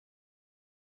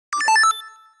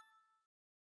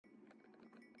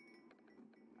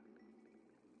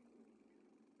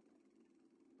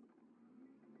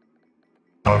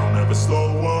I don't ever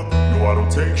slow up, no I don't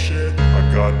take shit. I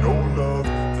got no love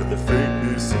for the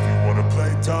fakeness. If you wanna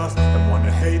play tough and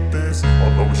wanna hate this,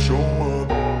 I'll always show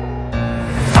up.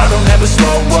 I don't ever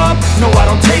slow up, no I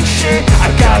don't take shit.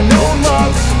 I got no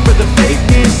love for the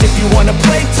fakeness. If you wanna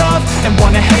play tough and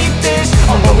wanna hate this,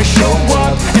 I'll always show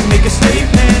up and make a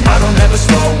statement. I don't ever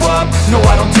slow up, no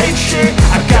I don't take shit.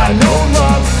 I got no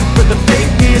love for the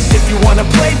fakeness. If you wanna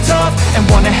play tough and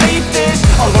wanna hate this,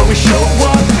 I'll always show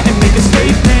up and make a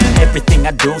statement. Everything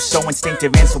I do so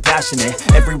instinctive and so passionate.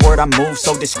 Every word I move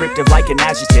so descriptive like an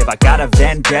adjective. I got a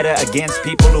vendetta against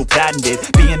people who patented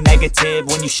being negative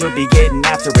when you should be getting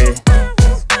after it.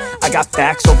 I got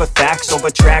facts over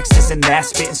tracks, this and that.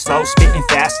 Spitting slow, spitting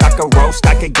fast. I could roast,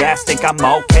 I could gas. Think I'm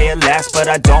okay at last, but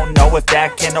I don't know if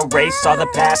that can erase all the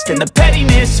past. And the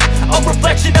pettiness, a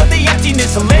reflection of the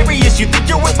emptiness. Hilarious, you think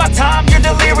you're worth my time, you're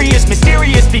delirious.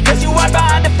 Mysterious, because you hide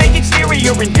behind a fake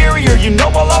exterior. Inferior, you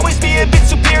know I'll always be a bit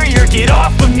superior. Get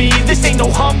off of me, this ain't no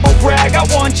humble brag. I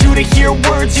want you to hear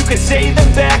words, you can say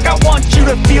them back. I want you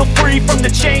to feel free from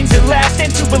the chains at last, and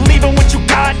to believe in what you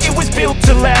got, it was built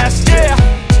to last, yeah.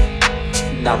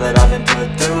 Now that I've been put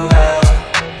through hell,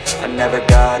 I never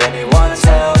got anyone's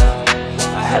help.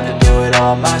 I had to do it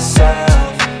all myself.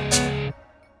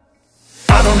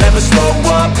 I don't ever slow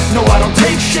up, no I don't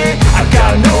take shit. I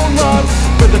got no love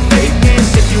for the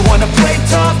fakeness. If you wanna play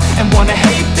tough and wanna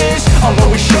hate this, I'll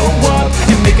always show up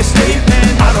and make a statement.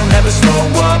 I don't ever slow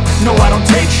up, no I don't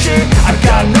take shit. I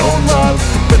got no love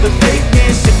for the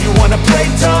fakeness. If you wanna play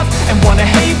tough and wanna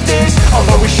hate this, I'll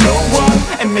always show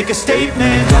up and make a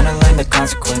statement. Gonna learn the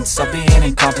consequence of being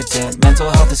incompetent. Mental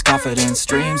health is confidence,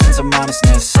 dreams and some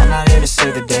honestness. I'm not here to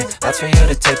save the day, that's for you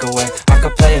to take away. I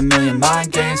could play a million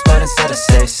mind games, but instead I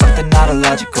say something not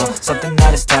illogical, something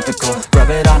that is topical. Rub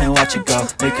it on and watch it go,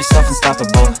 make yourself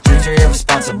unstoppable. Dreams are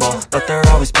irresponsible, but they're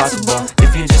always possible.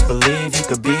 If you just believe, you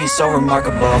could be so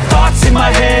remarkable. Thoughts in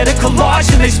my head, a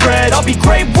collage and they spread. I'll be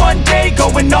great one day,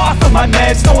 going off of my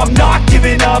meds. No, I'm not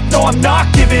giving up, no, I'm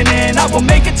not giving in. I will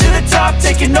make it to the top,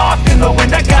 taking off in the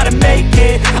wind. I gotta make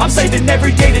it, I'm saving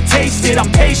every day to taste it.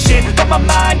 I'm patient, but my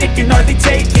mind, it can hardly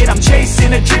take it. I'm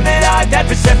chasing a dream that I've had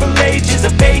for several ages. A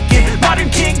vacant, modern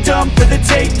kingdom for the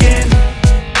taking.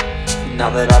 Now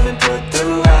that I've been put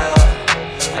through hell,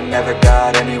 I never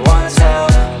got anyone's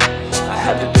help. I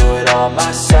had to do it all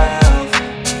myself.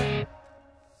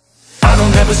 I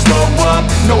don't ever slow up,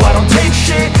 no I don't take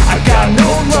shit. I got no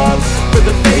love for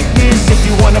the fakeness. If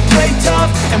you wanna play tough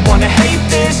and wanna hate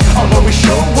this, I'll always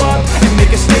show up and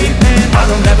make a statement. I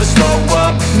don't ever slow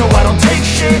up, no I don't take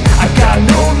shit. I got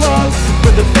no love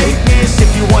for the fakeness.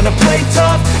 If you wanna play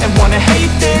tough and wanna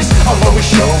hate this, I'll always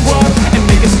show up and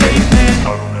make a statement.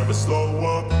 I don't ever slow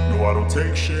up, no I don't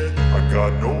take shit. I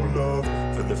got no love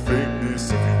for the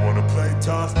fakeness. If you wanna play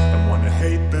tough and wanna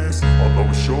hate this, I'll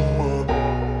always show up.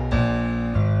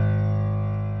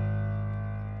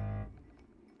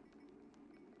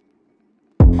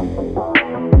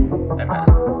 Hey man,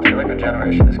 I feel like our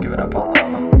generation has given up on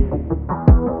love.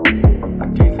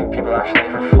 Like, do you think people actually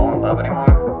ever fall in love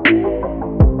anymore?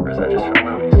 Or is that just for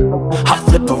movies? I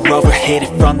flip her over, hit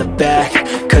it from the back,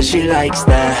 cause she likes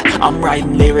that. I'm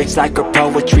writing lyrics like her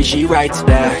poetry, she writes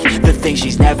back. The things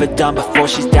she's never done before,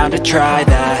 she's down to try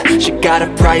that. She got a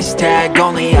price tag,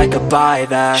 only I could buy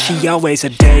that. She always a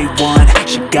day one,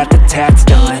 she got the tats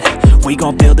done. We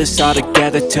gon' build this all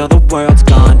together till the world's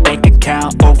gone. Bank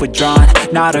account overdrawn,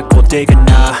 not a gold digger,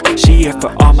 nah. She here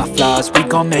for all my flaws, we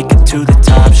gon' make it to the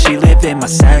top. She live in my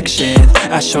section,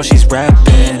 I show she's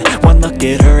reppin'. One look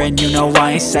at her and you know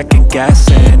I ain't second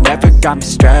guessing. Never got me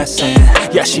stressing,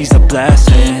 yeah she's a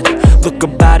blessing. Look her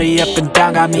body up and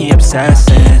down, got me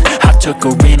obsessing. I took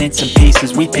her in some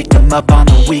pieces, we picked them up on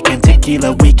the weekend.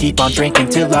 Tequila, we keep on drinking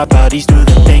till our bodies do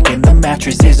the thinking. The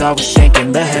mattress is always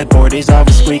sinking, the headboard is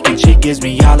always squeaking. She gives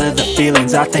me all of the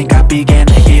feelings, I think I began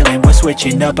the healing. We're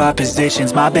switching up our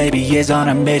positions, my baby is on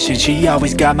a mission. She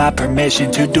always got my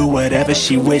permission to do whatever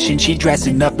she wishing. She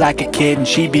dressing up like a kid and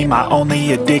she be my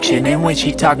only addiction. And when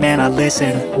she talk, man, I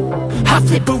listen. I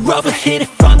flip her over, hit it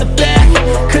from the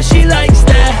back, cause she likes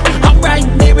that. I'm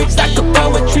writing lyrics like a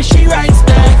poetry, she writes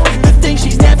back. The things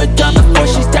she's never done before,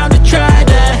 she's down to try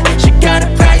that. She got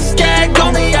a price tag,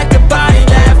 only I could buy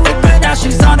that. Flip her now,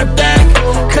 she's on her back,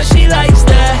 cause she likes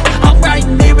that. I'm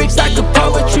writing lyrics like a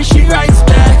poetry, she writes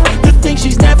back. The things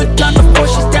she's never done before,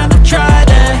 she's down to try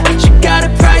that. She got a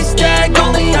price tag,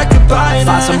 only I could buy that.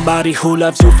 Find somebody who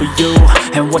loves you for you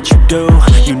and what you do.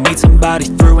 You need somebody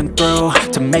through and through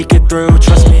to make it through.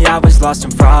 Trust me, I was lost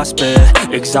and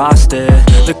frostbit, exhausted.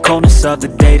 The coldness of the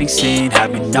dating scene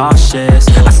had me nauseous.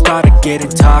 I started getting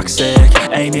toxic,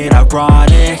 ain't it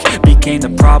ironic? Became the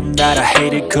problem that I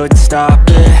hated, couldn't stop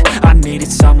it. I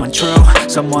needed someone true,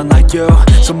 someone like you,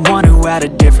 someone who had a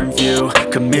different view,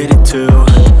 committed to.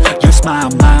 You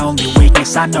smile, my only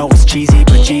weakness. I know it's cheesy,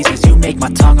 but Jesus, you make my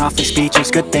tongue awfully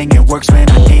speechless. Good thing it works when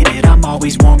I need it. I'm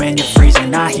always warm and you're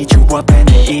freezing. I heat you up in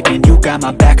the evening. You got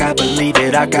my back, I believe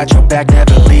it. I got your back,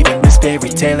 never leaving. This fairy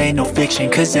tale ain't no fiction,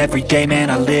 cause every day, man,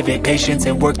 I live it. Patience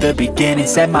and work the beginning.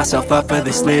 Set myself up for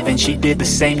this living. She did the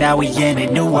same, now we in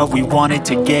it. Knew what we wanted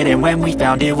to get, and when we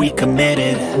found it, we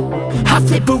committed. I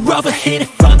flip her over, hit it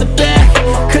from the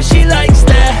back, cause she likes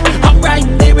that. I'm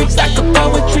writing lyrics like a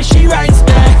poetry, she writes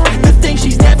back. The things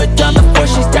she's never done before,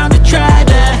 she's down to try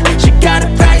that. She got a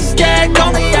price tag,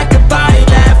 only I could buy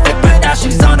that. Flip her, now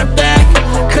she's on her back,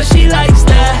 cause she likes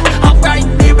that. I'm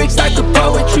writing lyrics like a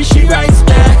poetry, she writes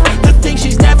back. The things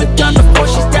she's never done before,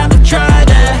 she's down to try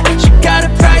that. She got a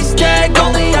price tag,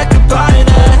 only I could buy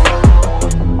that.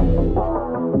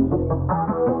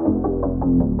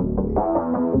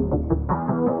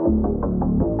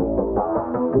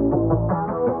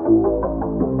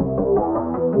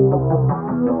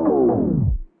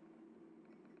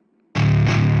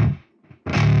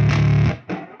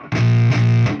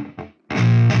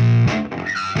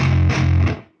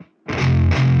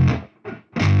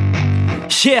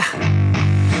 Yeah,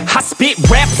 I spit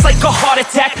raps like a heart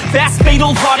attack, fast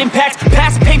fatal heart impact,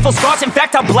 past painful scars. In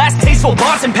fact, I blast tasteful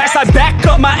bars and packs. I back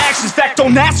up my actions, fact,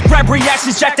 don't ask, grab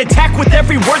reactions, jacked, attack with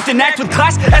every word, then act with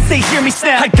class as they hear me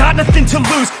snap. I got nothing to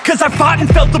lose, cause I fought and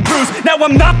felt the bruise. Now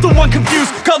I'm not the one confused,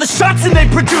 call the shots and they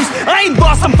produce. I ain't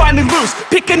lost, I'm finally loose,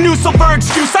 pick a new silver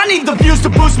excuse. I need the views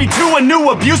to boost me to a new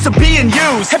abuse of being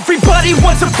used. Everybody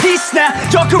wants a piece now,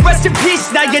 y'all can rest in peace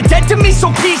now. You're dead to me,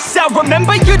 so peace out,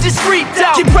 remember you're discreet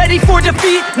out. Get ready for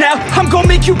defeat now, I'm gonna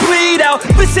make you bleed out.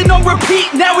 Listen on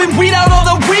repeat now and weed out all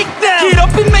the weak now. Get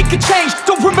up and make a change,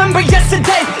 don't remember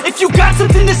yesterday. If you got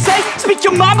something to say, speak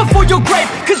your mind before your grave,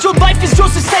 cause your life is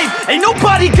yours to save. Ain't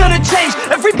nobody gonna change,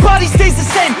 everybody stays the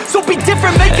same. So be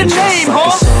different, make a name,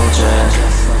 huh? Soldier,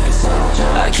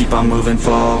 I keep on moving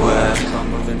forward,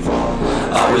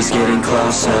 always getting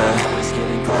closer.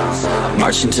 I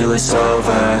march until it's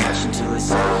over,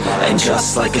 and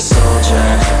just like a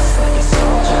soldier,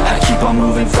 I keep on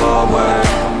moving forward,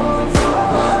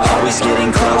 always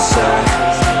getting closer.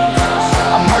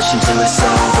 I march until it's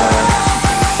over,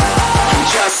 and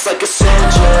just like a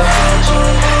soldier,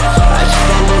 I keep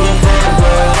on moving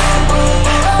forward,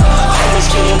 always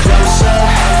getting closer.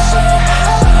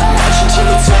 I march until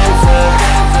it's over,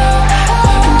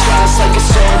 and just like a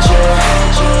soldier,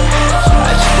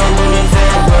 I keep on moving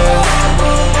forward,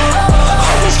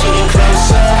 always getting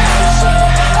closer.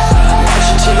 I march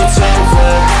until it's over.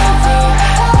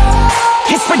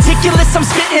 It's ridiculous, I'm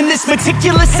spitting this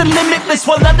meticulous and limitless,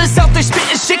 while others out there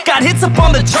spitting shit got hits up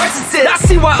on the charts and shit. I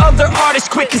see why other artists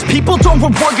quit, cause people don't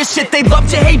reward good shit. They love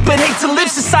to hate but hate to live.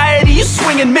 Society, you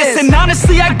swing and miss, and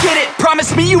honestly I get it.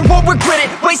 Promise me you won't regret it.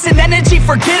 Wasting energy,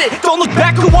 forget it. Don't look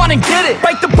back, go on and get it.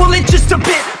 Bite the bullet just a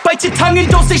bit, bite your tongue and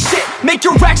don't say shit. Make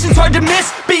your actions hard to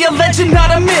miss, be a legend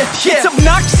not a myth. Yeah. It's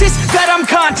obnoxious that I'm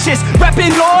conscious,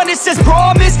 rapping honest as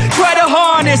promise. Try to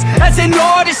harness, as an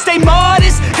artist stay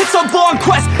modest. It's a long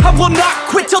quest, I will not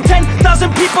quit till 10,000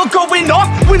 people going off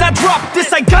when I drop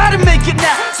this. I gotta make it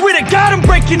now, swear to God I'm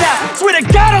breaking out. Swear to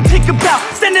God I'll take a bow,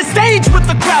 stand the stage with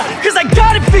the crowd, cause I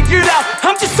got it figured out.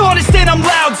 I'm just honest and I'm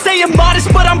loud, saying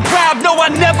modest but I'm proud. No, I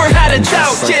never had a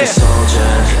doubt, just like a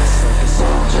soldier,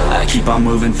 I keep on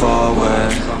moving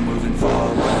forward,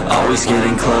 always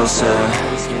getting closer.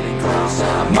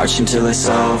 I march until it's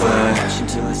over,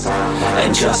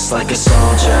 and just like a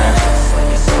soldier,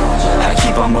 I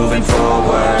keep on moving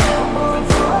forward,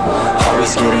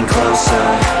 always getting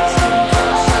closer.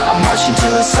 I march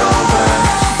until it's over,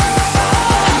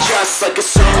 and just like a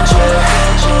soldier,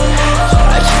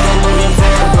 I keep on moving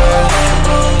forward,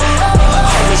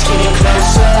 always getting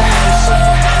closer.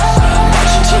 I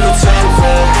march until it's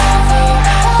over,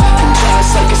 and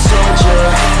just like a soldier,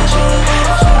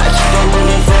 I keep on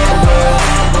moving forward,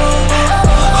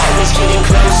 always getting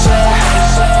closer.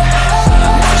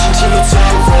 I march until it's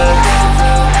over,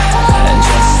 and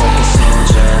just like a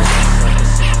soldier,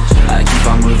 I keep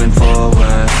on moving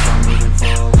forward,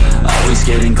 always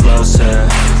getting closer.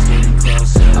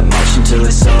 I march until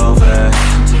it's over,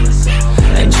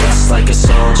 and just like a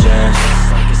soldier,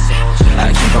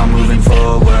 I keep on moving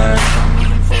forward,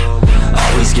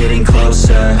 always getting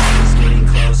closer.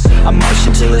 I march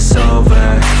until it's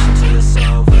over.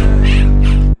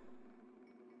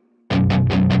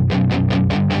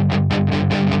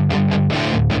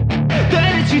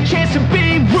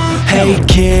 Hey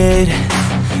kid,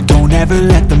 don't ever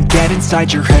let them get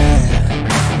inside your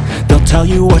head. They'll tell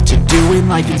you what to do in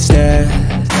life instead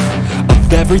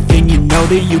of everything you know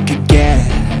that you could get.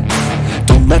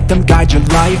 Don't let them guide your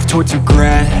life towards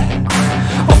regret.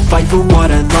 I'll fight for what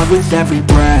I love with every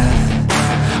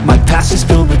breath. My past is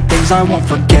filled with things I won't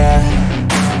forget.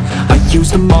 I use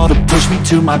them all to push me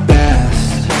to my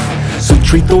best. So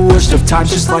treat the worst of times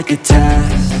just like a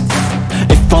test.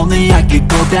 If only I could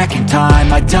go back in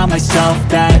time, I'd tell myself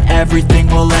that everything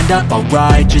will end up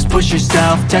alright. Just push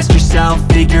yourself, test yourself,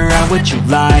 figure out what you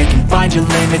like, and find your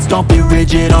limits, don't be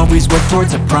rigid, always work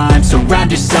towards a prime.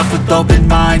 Surround yourself with open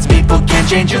minds, people can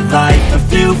change your life. A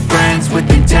few friends with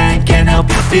intent can help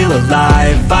you feel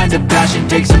alive. Find a passion,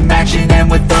 take some action, and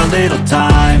with a little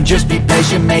time, just be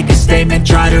patient, make a statement,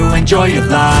 try to enjoy your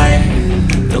life.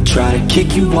 They'll try to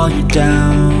kick you while you're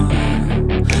down.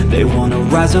 They wanna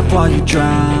rise up while you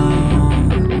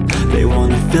drown. They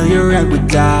wanna fill your head with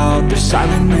doubt. They're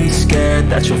silently scared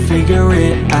that you'll figure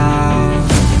it out.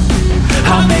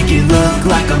 I'll make it look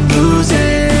like I'm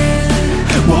losing,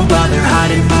 won't bother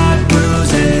hiding my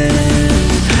bruises.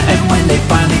 And when they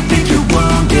finally think you're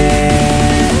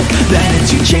wounded, then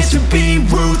it's your chance to be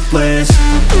ruthless.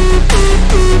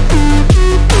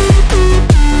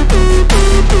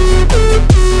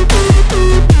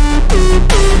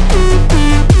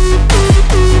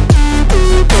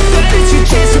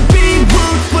 Chance to be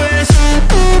ruthless.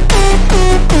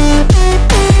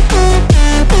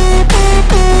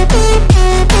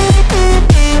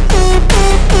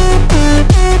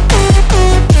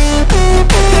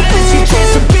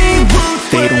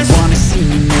 They don't wanna see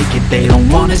me make it, they don't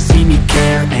wanna see me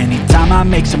care. Anytime I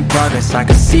make some progress, I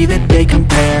can see that they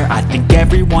compare. I think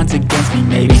everyone's against me,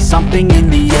 maybe something in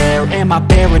the air. Am I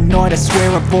paranoid? I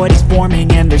swear a void is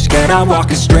forming and they're scared I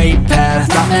walk a straight path.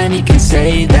 Not many can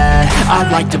say that.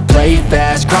 I like to play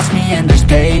fast, cross me and there's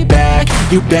payback.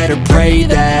 You better pray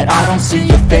that I don't see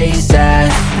your face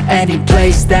at any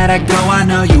place that I go. I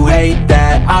know you hate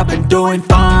that. I've been doing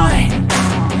fine,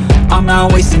 I'm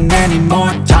not wasting any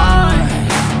more time.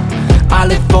 I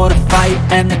live for the fight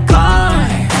and the climb,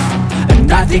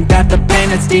 and I think that the pain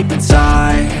that's deep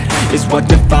inside is what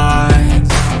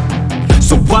defines.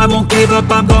 So I won't give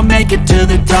up, I'm gonna make it to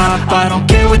the top. I don't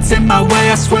care what's in my way,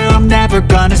 I swear I'm never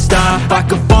gonna stop. I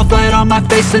could fall flat on my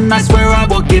face and I swear I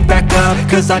will get back up,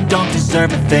 cause I don't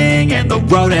deserve a thing and the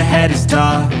road ahead is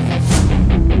tough.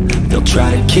 They'll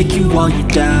try to kick you while you're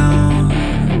down.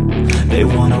 They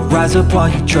wanna rise up while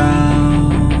you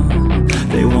drown.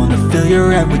 They wanna fill your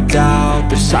head with doubt.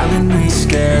 They're silently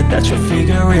scared that you'll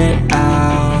figure it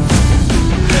out.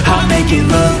 I'll make it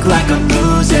look like I'm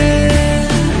losing,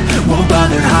 won't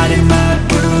bother hiding my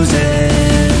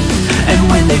bruises. And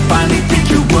when they finally think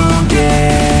you're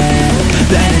wounded,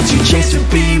 then it's your chance to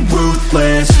be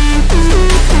ruthless.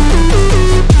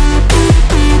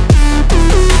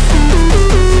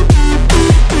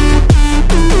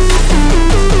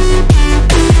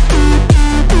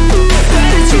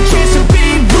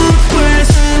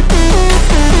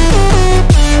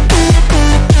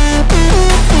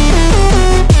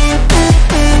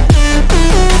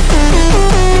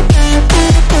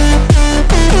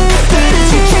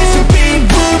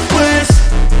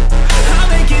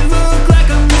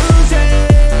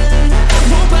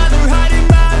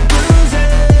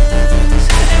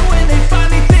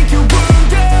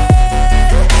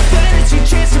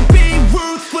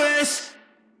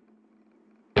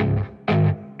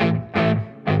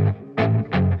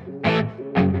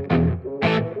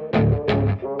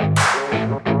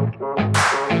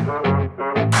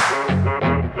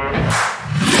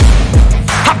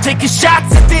 Taking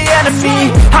shots at the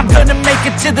enemy, I'm gonna make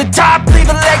it to the top, leave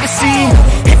a legacy.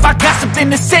 If I got something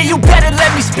to say, you better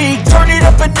let me speak. Turn it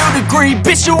up a new degree,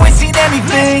 bitch, you ain't seen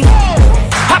anything.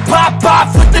 I pop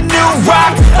off with the new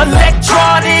rock,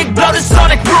 electronic, blow the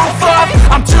sonic roof up.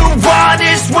 I'm too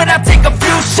honest when I take a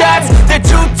few shots. They're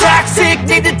too toxic,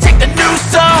 need to take the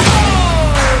noose off.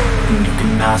 And you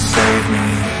cannot save me,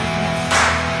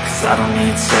 cause I don't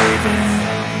need saving.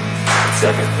 It's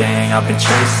everything I've been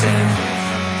chasing,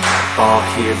 all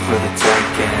here for the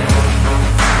taking.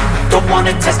 Don't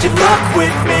wanna test your luck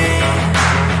with me,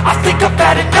 I think I've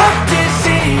had enough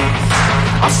disease.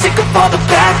 I'm sick of all the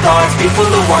bad thoughts, people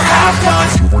who are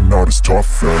half-nots. You are not as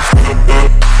tough as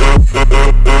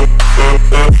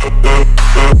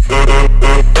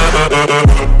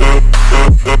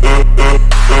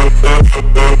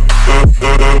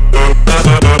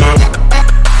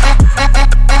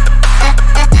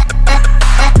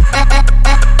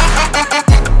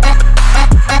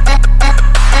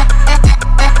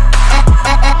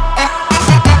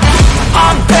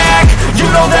I'm back, you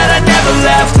know that I never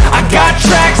left. I got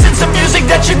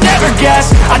that you never guess.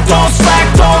 I don't slack,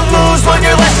 don't lose, learn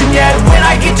your lesson yet. When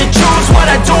I get to choose what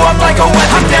I do, I'm like a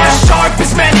weapon. I'm not sharp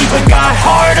as many, but got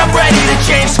heart, I'm ready to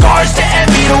change. Scars to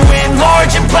envy, to win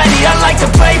large and plenty. I like to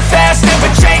play fast, never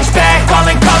change back.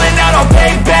 Calling out, I'll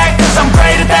pay back, cause I'm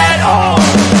great at that. Oh,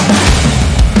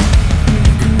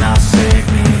 you cannot save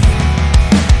me,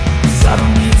 cause I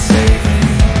don't need saving.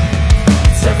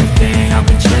 It's everything I've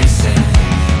been chasing,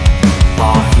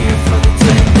 all here for the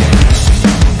taking.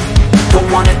 Don't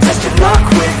wanna test your luck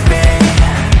with me,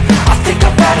 I think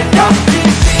I've had enough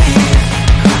defeat.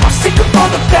 I'm sick of all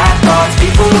the bad thoughts,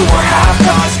 people who were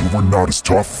half-nots. You were not as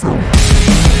tough though.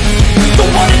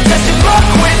 Don't wanna test your luck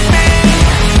with me,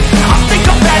 I think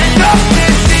I've had enough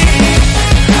defeat.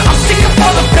 I'm sick of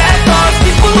all the bad thoughts,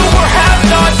 people who were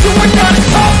half-nots, who were not as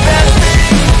tough as me.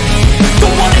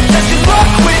 Don't wanna test your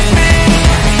luck with me,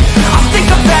 I think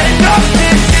I've had enough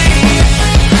defeat.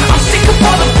 I'm sick of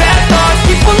all the bad thoughts,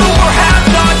 people who were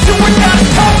half-nots, who were not as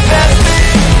tough as me.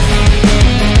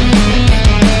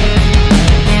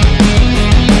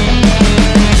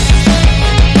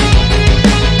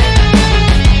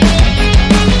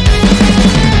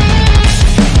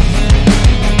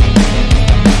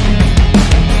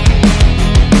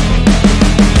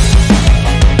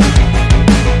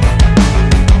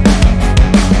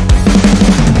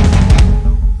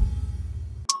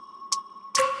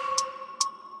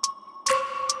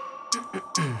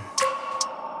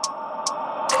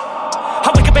 I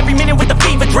wake up every minute with a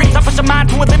fever dreams. I push my mind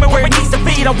to a limit where it needs to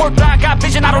be. I work blind, got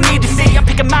vision I don't need to see. I'm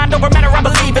picking mind over matter, I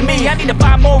believe in me. I need to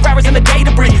find more hours in the day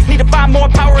to breathe. Need to find more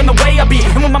power in the way I be.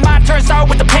 And when my mind turns sour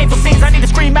with the painful scenes, I need to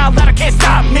scream out loud, I can't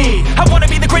stop me. I wanna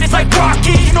be the greatest like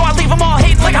Rocky. You know I leave them all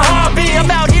hating like a hobby.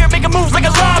 I'm out here making moves like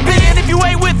a lobby. And if you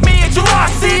ain't with me, it's your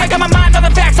loss, see. I got my mind on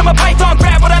the facts, I'm a python,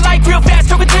 grab what I like real fast.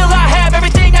 Choke until I have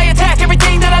everything I attack,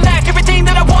 everything that I lack, everything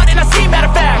that I want, and I see, matter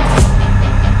of fact.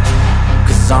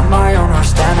 Cause I'm my own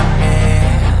worst enemy,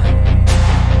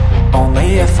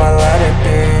 only if I let it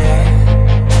be.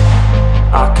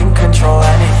 I can control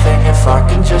anything if I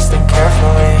can just think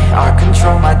carefully. I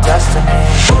control my destiny.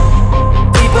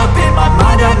 Deep up in my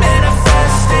mind I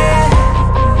manifest it.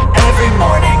 Every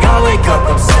morning I wake up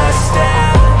obsessed,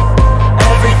 and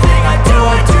everything I do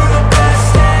the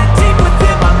best. And deep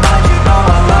within my mind you know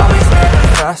I'll always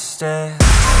manifest it.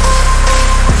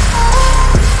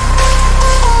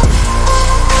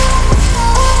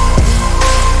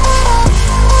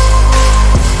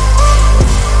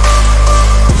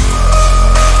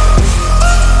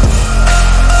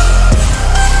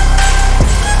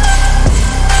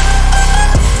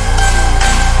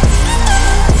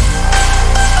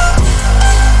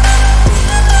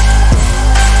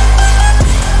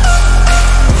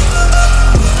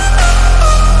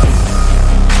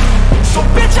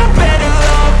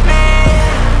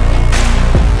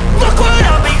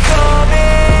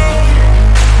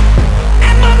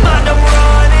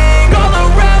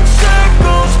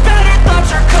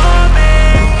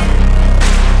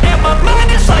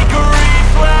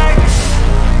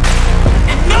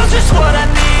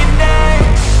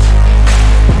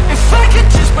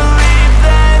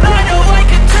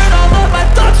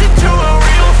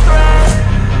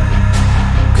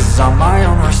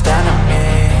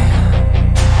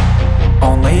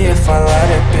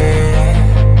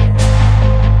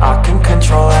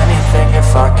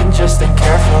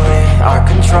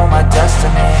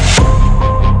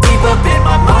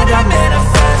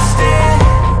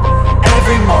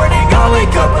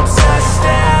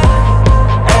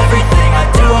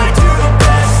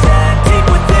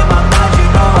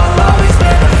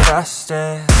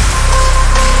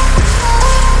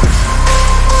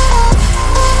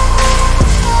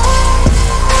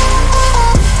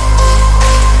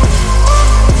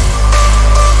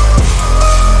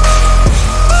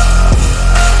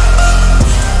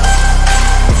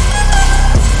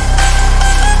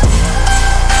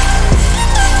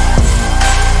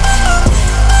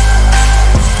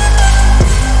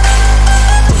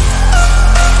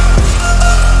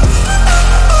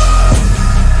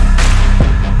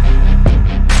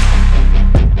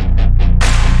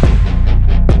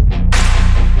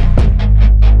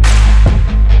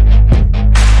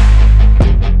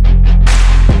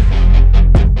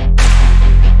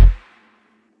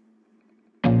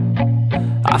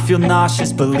 feel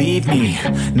nauseous, believe me.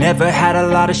 Never had a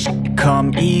lot of shit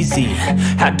come easy.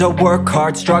 Had to work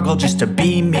hard, struggle just to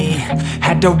be me.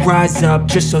 Had to rise up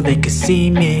just so they could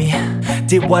see me.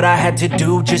 Did what I had to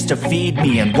do just to feed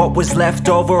me, and what was left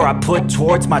over I put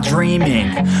towards my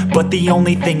dreaming. But the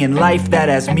only thing in life that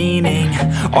has meaning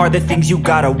are the things you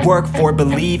gotta work for,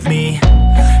 believe me.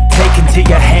 Take into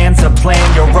your hands a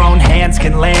plan, your own hands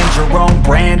can land your own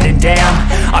brand. And damn,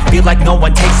 no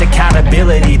one takes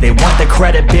accountability. They want the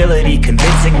credibility,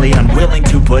 convincingly unwilling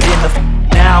to put in the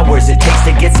hours it takes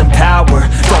to get some power.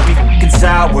 Don't be f***ing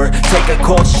sour, take a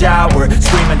cold shower,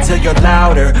 scream until you're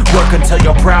louder, work until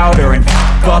you're prouder, and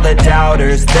f*** all the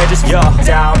doubters, they're just your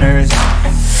downers.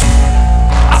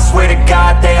 I swear to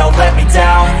God they all let me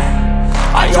down.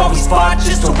 I always fought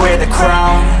just to wear the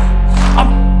crown. I'm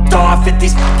f***ed off at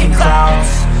these f***ing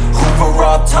clowns who were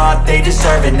all taught they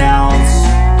deserve an ounce.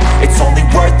 It's only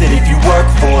worth it if you work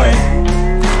for it.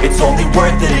 It's only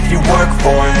worth it if you work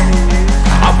for it.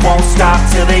 I won't stop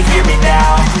till they hear me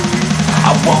now.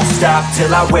 I won't stop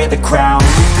till I wear the crown.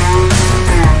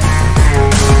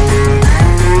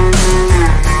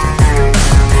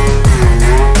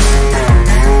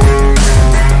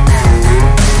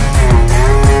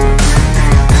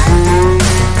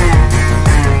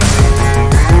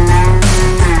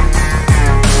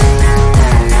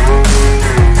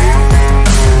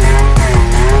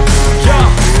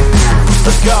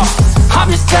 Let's go. I'm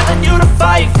just telling you to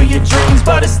fight for your dreams,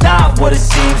 but it's not what it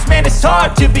seems. Man, it's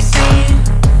hard to be seen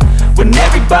when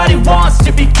everybody wants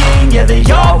to be king. Yeah, they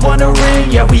all wanna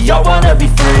ring, yeah, we all wanna be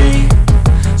free.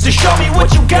 So show me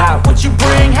what you got, what you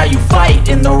bring, how you fight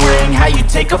in the ring, how you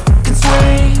take a fucking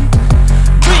swing.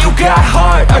 Do you got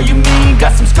heart, are you mean?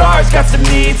 Got some scars, got some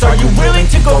needs, are you willing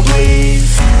to go bleed?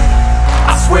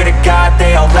 I swear to God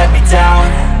they all let me down.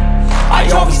 I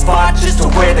always fought just to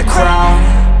wear the crown.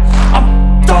 I'm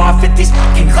off at these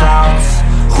fucking clowns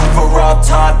who were all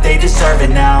taught they deserve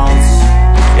an ounce.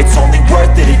 It's only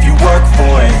worth it if you work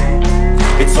for it.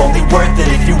 It's only worth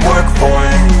it if you work for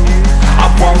it.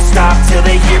 I won't stop till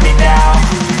they hear me now.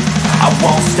 I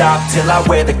won't stop till I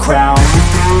wear the crown.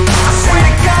 I swear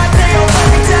to God they all let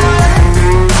me down.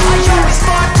 I always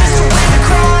fought just to wear the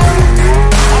crown.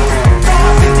 I'm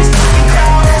off at these fucking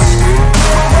clowns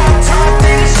who were all taught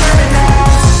they deserve an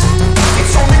ounce.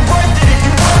 It's only worth it if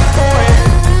you work for it.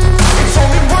 It's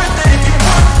only worth it if you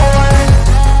work for it.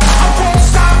 I won't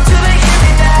stop till they hear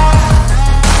me now.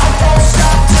 I won't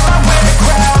stop till I wear the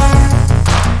crown.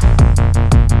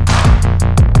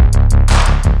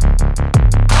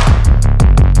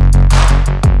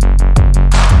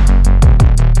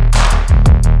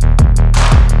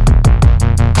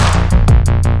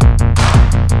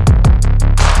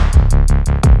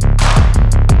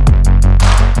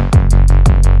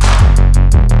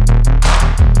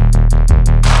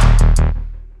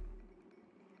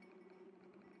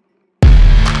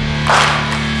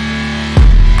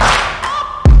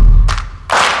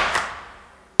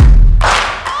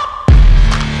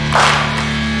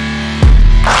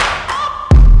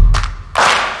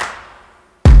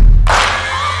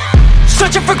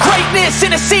 Searching for greatness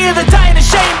in a sea of the dying and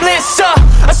shameless,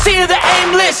 a sea of the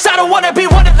aimless. I don't wanna be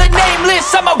one of the nameless.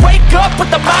 I'ma wake up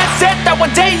with the mindset that one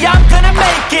day I'm gonna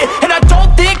make it. And I don't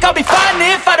think I'll be fine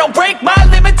if I don't break my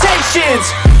limitations.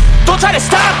 Don't try to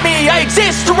stop me, I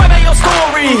exist to write my own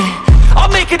story.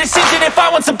 I'll make a decision if I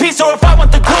want some peace or if I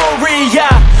want the glory.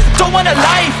 Yeah, don't want a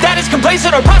life that is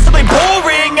complacent or possibly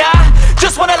boring. I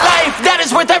just want a life that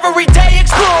is worth every day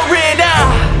exploring.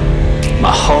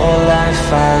 My whole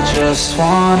life I just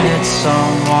wanted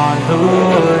someone who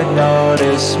would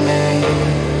notice me.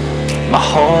 My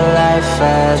whole life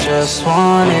I just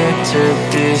wanted to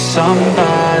be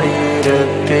somebody to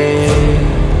be.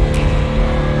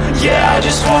 Yeah, I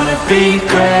just wanna be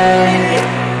great.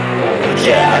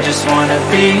 Yeah, I just wanna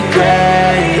be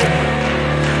great.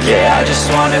 Yeah, I just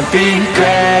wanna be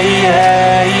great.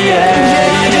 Yeah, yeah,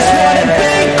 yeah, I just wanna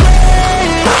be great.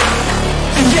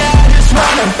 Yeah, I just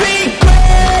wanna be great.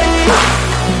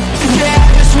 Yeah, I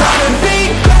just wanna be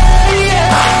great. Yeah,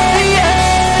 yeah,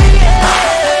 yeah,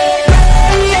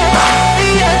 yeah,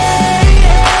 yeah, yeah.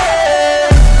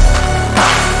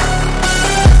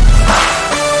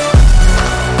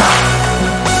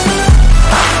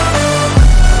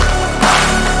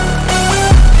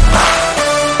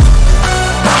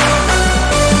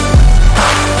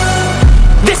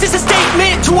 This is a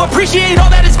statement to appreciate all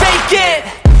that is vacant.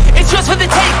 It's just for the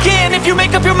taking. If you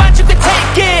make up your mind, you can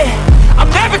take it. I'm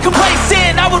never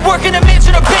complacent. I would work in a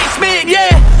mansion or basement.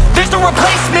 Yeah, there's no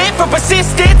replacement for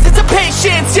persistence. It's a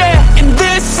patience. Yeah, in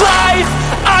this life,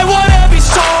 I wanna be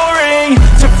soaring,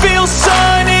 to feel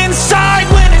sun inside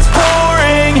when it's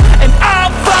pouring, and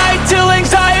I'll fight till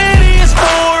anxiety is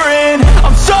foreign.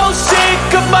 I'm so sick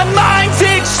of my mind's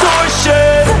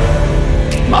extortion.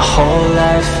 My whole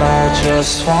life I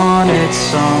just wanted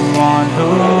someone who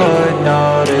would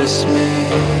notice me.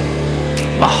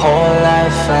 My whole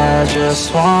life I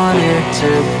just wanted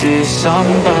to be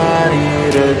somebody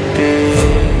to be.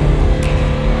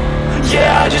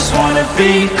 Yeah, I just wanna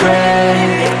be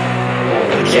great.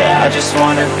 Yeah, I just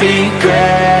wanna be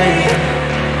great.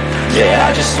 Yeah,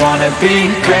 I just wanna be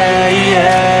great.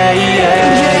 Yeah, yeah,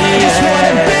 yeah, I just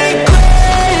wanna be great.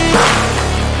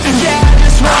 Yeah, I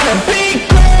just wanna be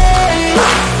great.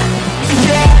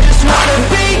 Yeah, I just wanna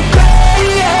be great.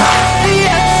 Yeah,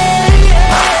 yeah, yeah,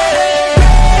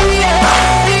 yeah, yeah,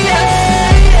 yeah.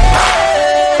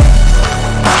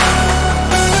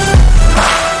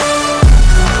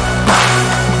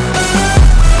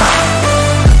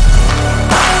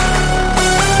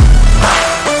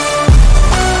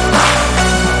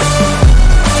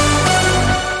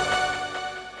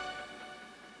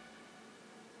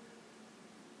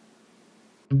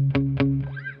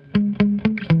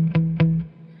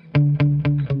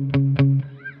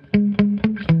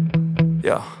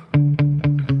 Yeah.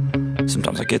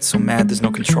 Sometimes I get so mad, there's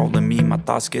no controlling me. My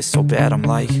thoughts get so bad, I'm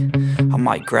like, I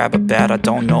might grab a bat, I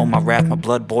don't know. My wrath, my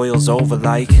blood boils over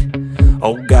like,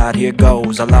 oh God, here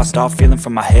goes. I lost all feeling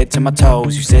from my head to my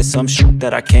toes. You said some shit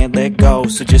that I can't let go,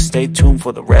 so just stay tuned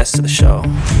for the rest of the show.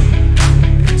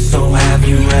 So have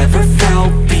you ever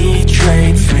felt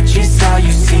betrayed? Switches how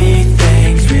you see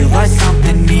things, realize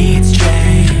something needs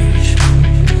change.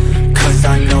 Cause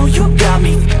I know you got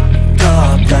me f***ed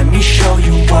up. Let me show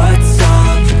you what's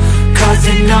up. Cause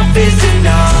enough is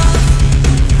enough.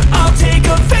 I'll take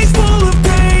a face full of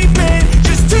pavement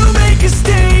just to make a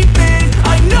statement.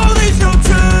 I know there's no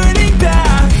turning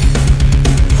back.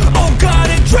 Oh God,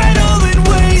 adrenaline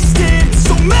wasted,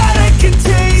 so mad I can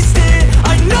taste it.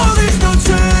 I know there's no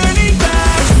turning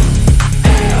back.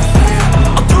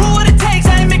 I'll do what it takes,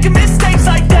 I ain't making mistakes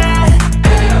like that.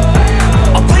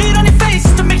 I'll bleed on your face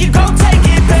to make you go take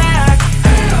it back.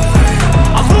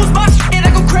 I'll lose my shit, I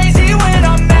go crazy when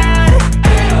I'm mad.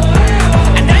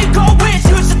 And now you go wish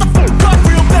you would shut the fuck up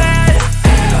real bad.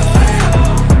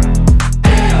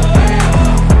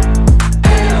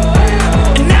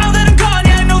 And now that I'm gone,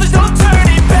 yeah, I know there's no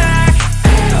turning back.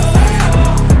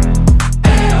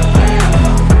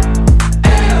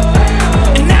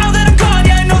 And now that I'm gone,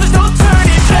 yeah, I know there's no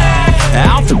turning back.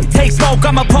 I'll take smoke,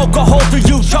 I'ma poke a hole through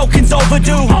you, choking's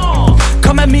overdue.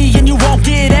 Come at me and you won't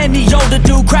get any older,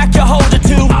 dude. Crack your holder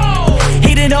too.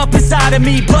 Heating up inside of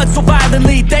me, blood so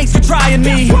violently. Thanks for trying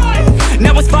me.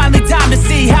 Now it's finally time to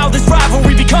see how this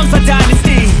rivalry becomes a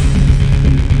dynasty.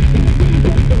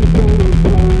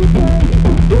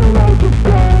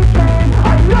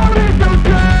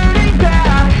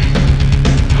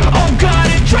 Oh God,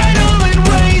 adrenaline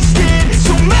wasted,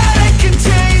 so mad I can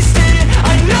taste it.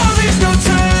 I know there's no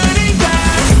turning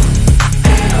back.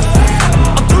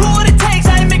 I'll do what it takes, I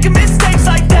ain't making mistakes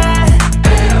like that.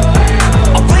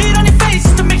 I'll bleed on your face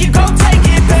to make you go take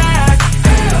it back.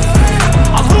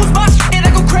 I'll lose my shit, I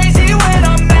go crazy when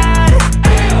I'm mad.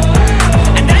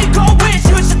 And now you go wish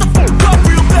you would shut the fuck up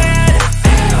real bad.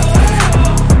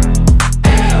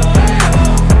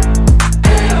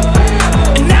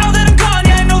 And now that I'm gone,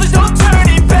 yeah, I know there's no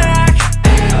turning back.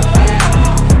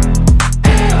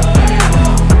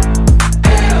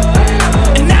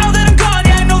 And now that I'm gone,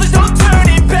 yeah, I know there's no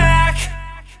turning back.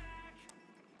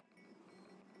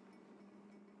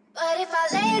 But if I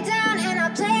lay down and I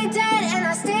play dead and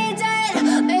I stay dead,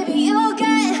 maybe you'll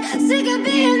get sick of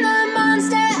being the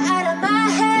monster out of my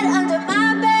head, under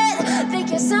my bed. Think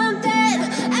you're something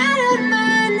out of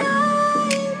my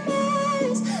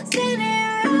nightmares,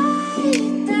 standing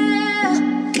right there.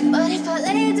 But if I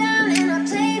lay down and I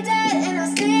play dead and I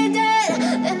stay dead,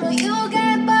 then will you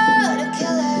get bored of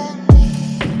killing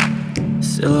me?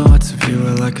 Silhouettes of you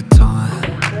are like a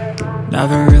taunt.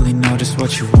 Never really know just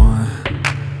what you want.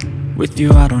 With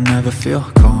you I don't ever feel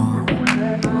calm.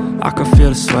 I can feel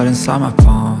the sweat inside my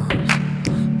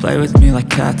palms. Play with me like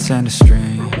cats and a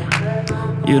string.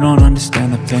 You don't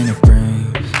understand the pain it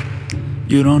brings.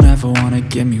 You don't ever wanna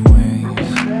give me wings.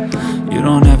 You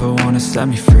don't ever wanna set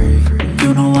me free.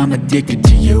 You know I'm addicted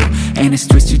to you, and it's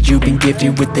twisted, you've been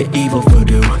gifted with the evil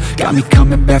voodoo. Got me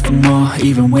coming back for more,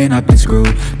 even when I've been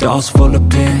screwed. Dolls full of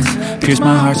pins, pierce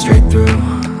my heart straight through.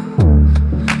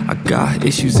 I got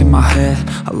issues in my head,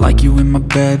 I like you in my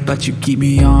bed, but you keep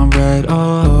me on red.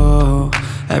 Oh,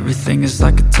 everything is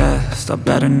like a test, I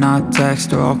better not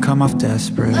text or I'll come off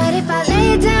desperate. But if I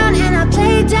lay down and I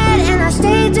play dead and I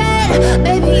stay dead,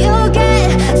 baby you'll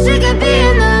get sick of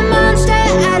being the monster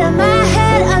out of my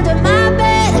head, under my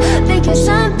bed. Think you're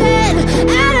something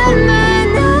out of my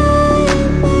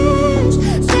nightmares,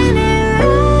 standing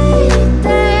right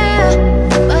there.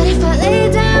 But if I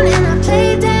lay down and I play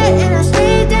dead and I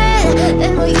stay dead,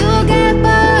 then will you get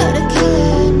bored of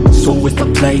killing me? So if I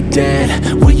play dead,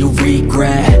 will you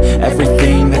regret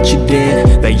everything that you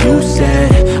did, that you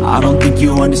said? I don't think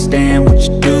you understand what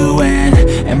you're doing,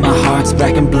 and my heart's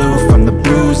black and blue from the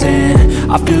bruising.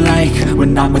 I feel like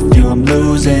when I'm with you I'm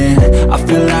losing. I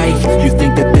feel like you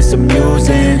think that this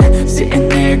amusing. Sitting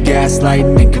there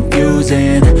gaslighting and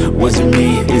confusing. Was it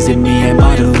me? Is it me? Am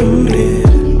I deluded?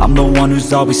 I'm the one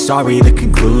who's always sorry, the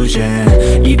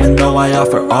conclusion. Even though I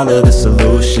offer all of the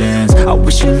solutions. I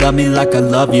wish you loved me like I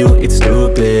love you, it's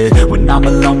stupid. When I'm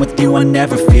alone with you I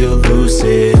never feel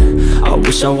lucid. I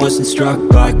wish I wasn't struck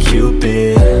by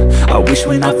Cupid. I wish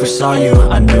when I first saw you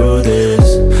I knew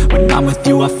this. When I'm with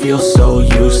you I feel so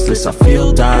useless. I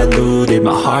feel diluted,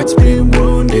 my heart's been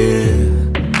wounded.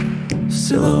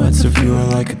 Silhouettes of you are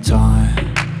like a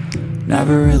taunt.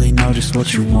 Never really know just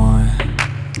what you want.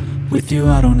 With you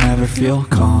I don't ever feel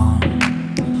calm.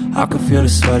 I can feel the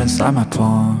sweat inside my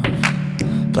palm.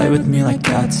 Play with me like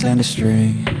cats and a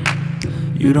string.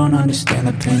 You don't understand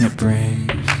the pain it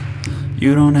brings.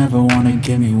 You don't ever wanna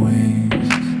give me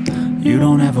wings. You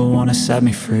don't ever wanna set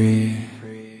me free.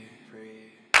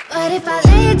 But if I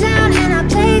lay down and I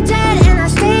play dead and I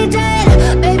stay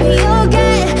dead, baby you'll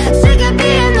get sick of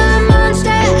being the monster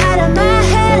out of my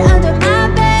head, under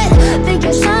my bed. Think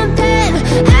you're something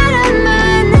out of my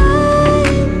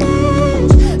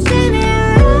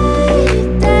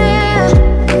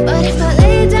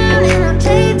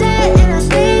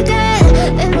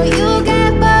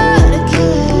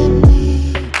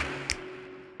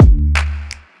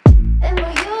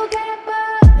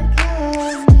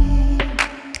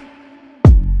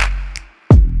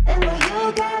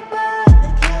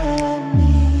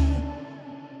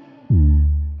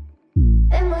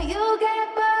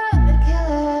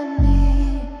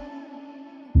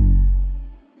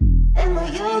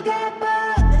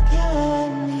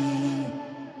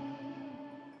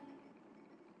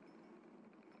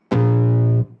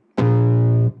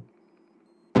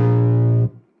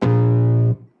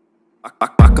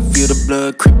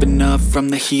blood creeping up from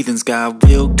the heathens. Got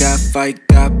will, got fight,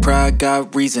 got pride,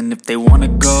 got reason. If they wanna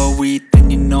go eat, then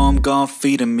you know I'm gon'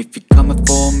 feed them. If you're coming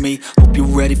for me, hope you're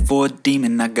ready for a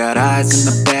demon. I got eyes in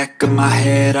the back of my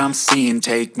head, I'm seeing.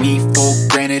 Take me for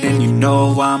granted and you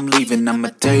know I'm leaving. I'ma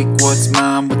take what's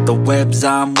mine with the webs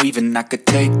I'm weaving. I could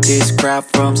take this crowd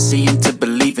from seeing to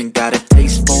believing. Got a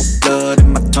taste for blood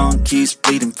and my tongue keeps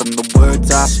bleeding from the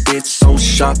words I spit. So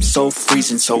sharp, so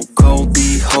freezing, so cold.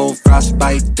 Behold,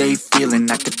 frostbite they feeling.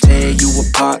 I could tear you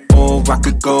apart or I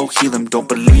could go heal them. Don't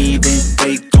believe in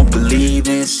fate, don't believe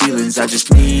in ceilings. I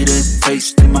just need a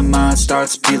taste and my mind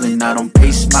starts peeling. I don't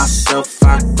pace myself,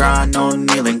 I grind on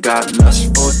kneeling. Got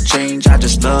lust for change, I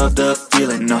just love the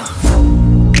feeling.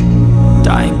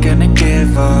 I ain't gonna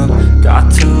give up.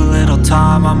 Got too little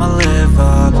time, I'ma live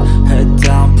up. Head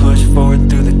down, push forward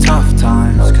through the tough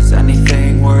times. Cause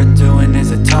anything worth doing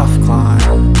is a tough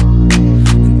climb.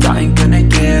 And I ain't gonna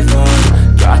give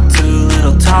up. Got too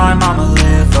little time, I'ma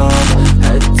live up.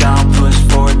 Head down, push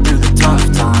forward through the tough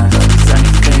times. Cause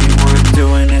anything worth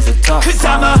doing is a tough climb. Cause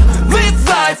I'ma live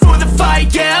life for the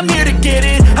fight, yeah, I'm here to get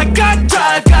it. I got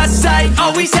drive, got sight,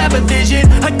 always have a vision.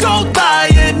 I don't lie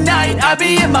at night, I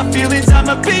be in my feelings.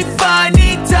 I'ma be fine,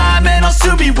 need time, and I'll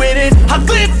soon be winning. I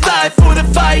live life for the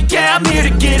fight, yeah, I'm here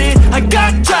to get it. I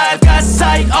got drive, got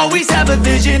sight, always have a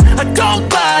vision. I don't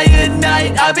lie at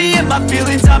night, I be in my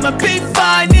feelings. I'ma be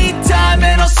fine, need time,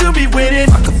 and I'll soon be winning.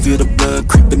 I can feel the blood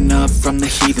creeping up from the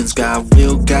heathens. Got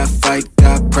will, got fight,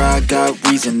 got pride, got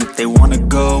reason. If they wanna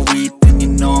go eat, then you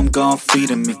know I'm gon' feed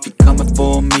them. If you're coming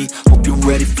for me, hope you're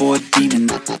ready for a demon.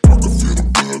 I can feel the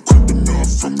blood creeping up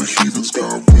from the heathens.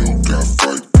 Got will, got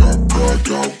fight, got pride,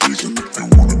 got reason. If they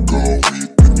wanna go eat,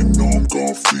 then you know I'm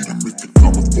gon' feed them. If you're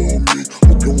coming for me,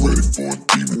 hope you're ready for a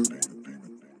demon.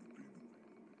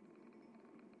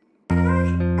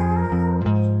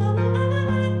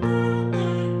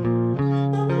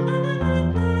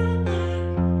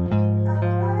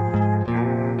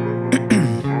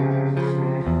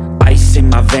 In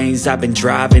my veins, I've been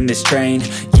driving this train.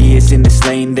 Years in this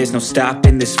lane, there's no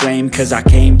stopping this flame. Cause I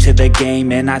came to the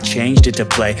game and I changed it to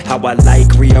play how I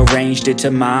like, rearranged it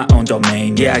to my own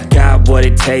domain. Yeah, I got what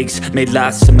it takes, made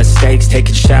lots of mistakes.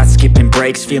 Taking shots, skipping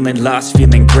breaks, feeling lost,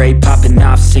 feeling great. Popping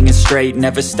off, singing straight,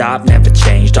 never stopped, never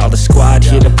changed. All the squad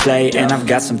here to play and I've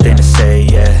got something to say,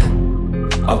 yeah.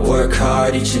 I work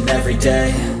hard each and every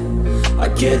day. I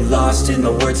get lost in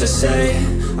the words I say.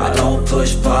 I don't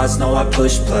push pause, no I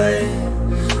push play.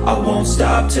 I won't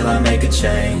stop till I make a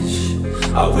change.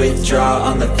 I withdraw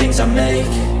on the things I make.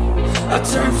 I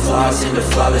turn flaws into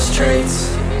flawless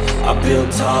traits. I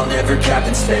build tall, never capped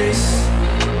in space.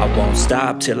 I won't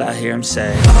stop till I hear him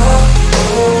say, oh,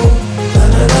 oh, la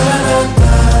la la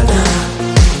la la la.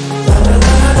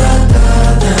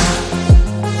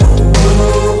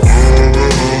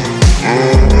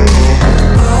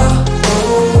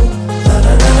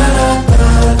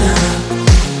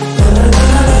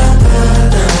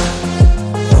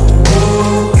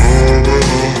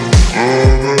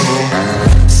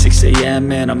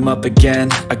 up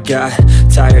again. I got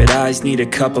tired eyes, need a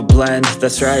cup of blend.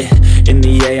 That's right, in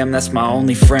the AM, that's my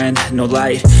only friend. No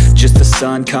light, just the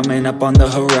sun coming up on the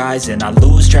horizon. I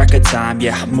lose track of time,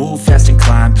 yeah, I move fast and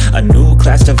climb a new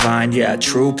class divine, yeah,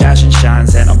 true passion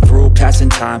shines. And I'm through passing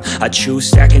time, I choose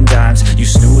stacking dimes. You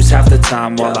snooze half the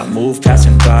time while I move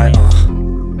passing by.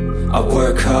 I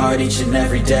work hard each and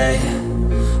every day.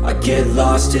 I get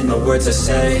lost in the words I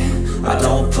say. I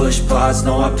don't push pause,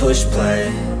 no, I push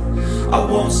play. I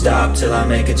won't stop till I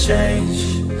make a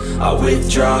change. I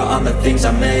withdraw on the things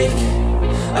I make.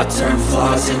 I turn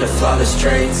flaws into flawless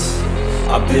traits.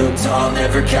 I build tall,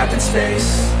 never capped in space.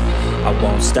 I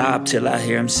won't stop till I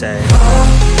hear him say, oh,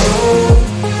 oh,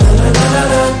 la, la, la,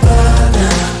 la, la,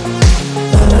 la.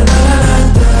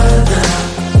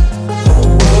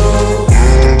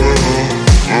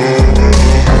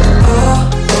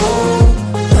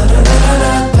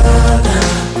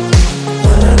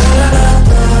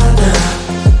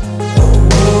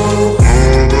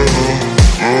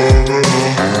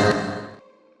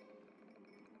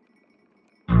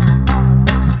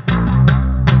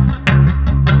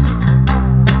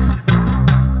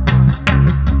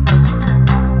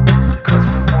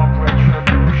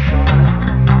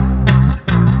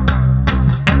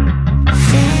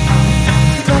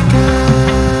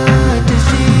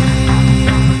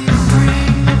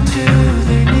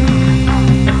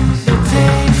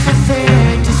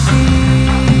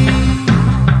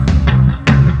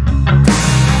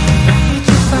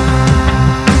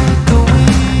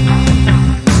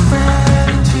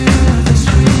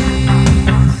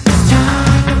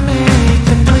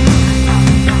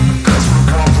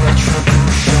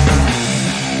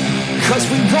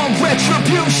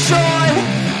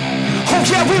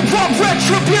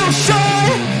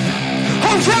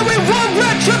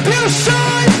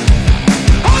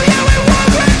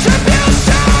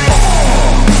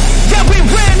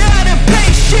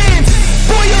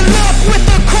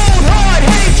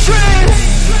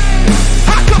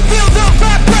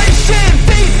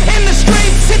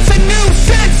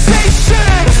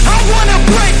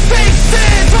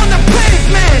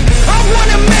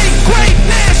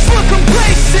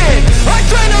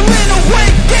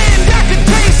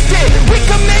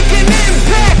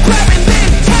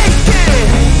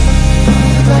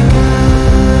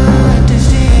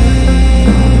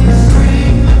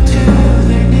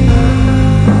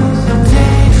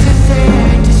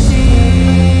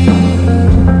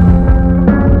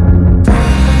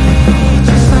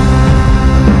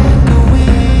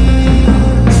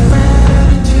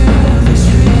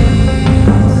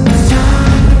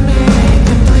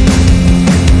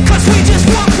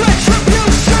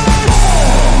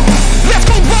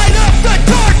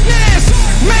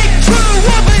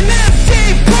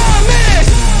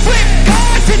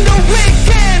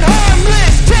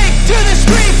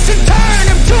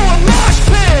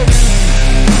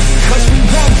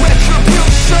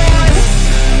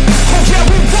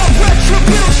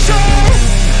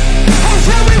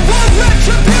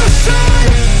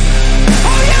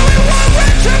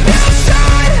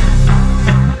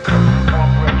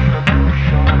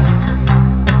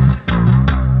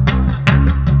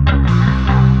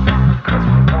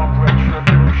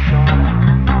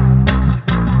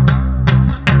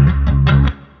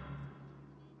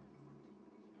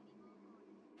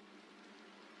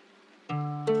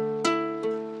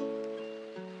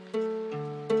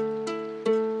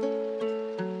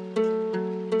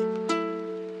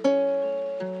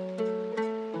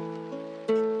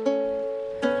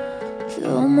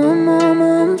 Tell my mama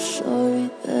I'm sorry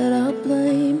that I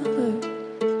blame her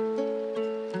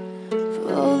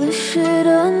for all the shit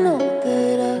I know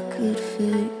that I could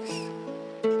fix.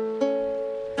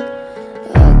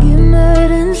 I get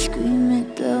mad and scream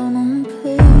it down on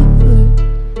paper,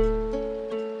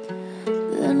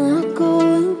 then I go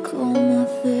and call my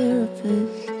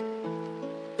therapist.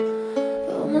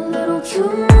 I'm a little too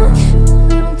much, I'm a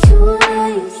little too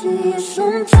lazy.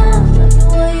 Sometimes like the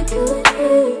way you could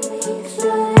hate me.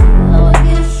 How I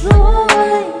get so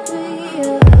angry,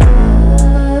 yeah.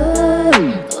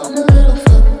 I'm a little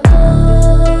fucked up,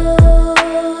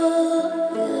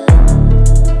 yeah.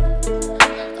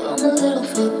 I'm a little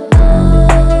fucked up,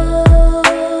 yeah.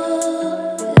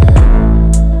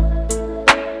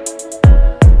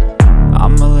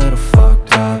 I'm a little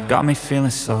fucked up, got me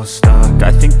feeling so stuck.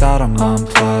 I think that I'm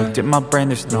unplugged, in my brain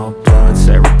there's no blood.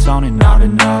 Serotonin not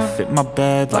enough, fit my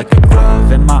bed like a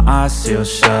glove. And my eyes seal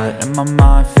shut, and my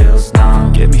mind feels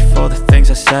numb. Give me for the things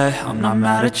I said, I'm not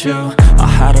mad at you. I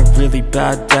had a really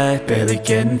bad day, barely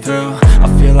getting through. I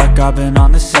feel like I've been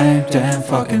on the same damn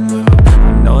fucking loop.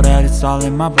 I know that it's all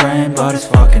in my brain, but it's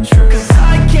fucking true. 'Cause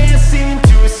I can't seem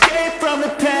to escape from the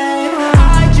pain.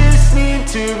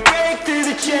 to break through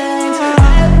the chains.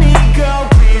 Let me go,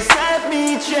 please let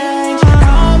me change.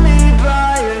 Call me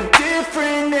by a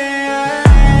different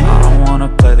name. I don't wanna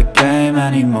play the game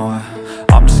anymore.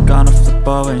 I'm just gonna flip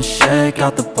over and shake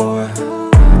out the board.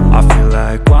 I feel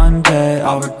like one day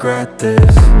I'll regret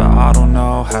this, but I don't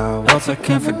know how else I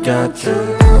can forget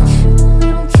this.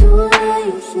 Too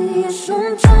lazy.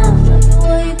 Sometimes I know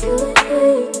why you could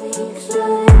hate me.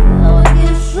 Say how I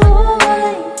get so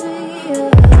angry.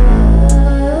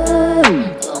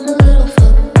 I'm a little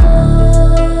fucked up.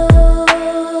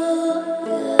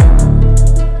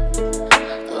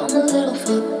 I'm a little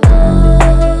fucked up.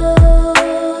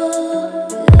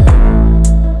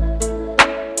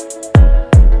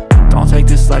 Don't take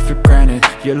this life for granted,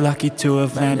 you're lucky to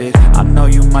have landed. I know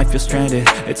you might feel stranded,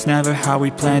 it's never how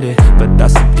we planned it, but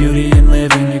that's the beauty in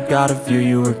living. You got a view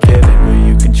you were given, where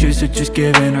you can choose to just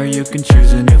give in, or you can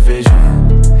choose a new vision.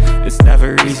 It's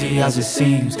never easy as it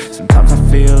seems. Sometimes I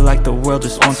feel like the world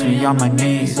just wants me on my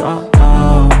knees. Oh,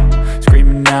 oh,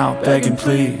 screaming out, begging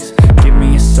please, give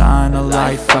me a sign, a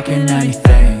light, fucking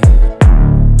anything.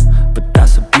 But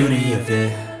that's the beauty of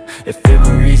it. If it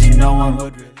were easy, no one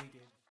would really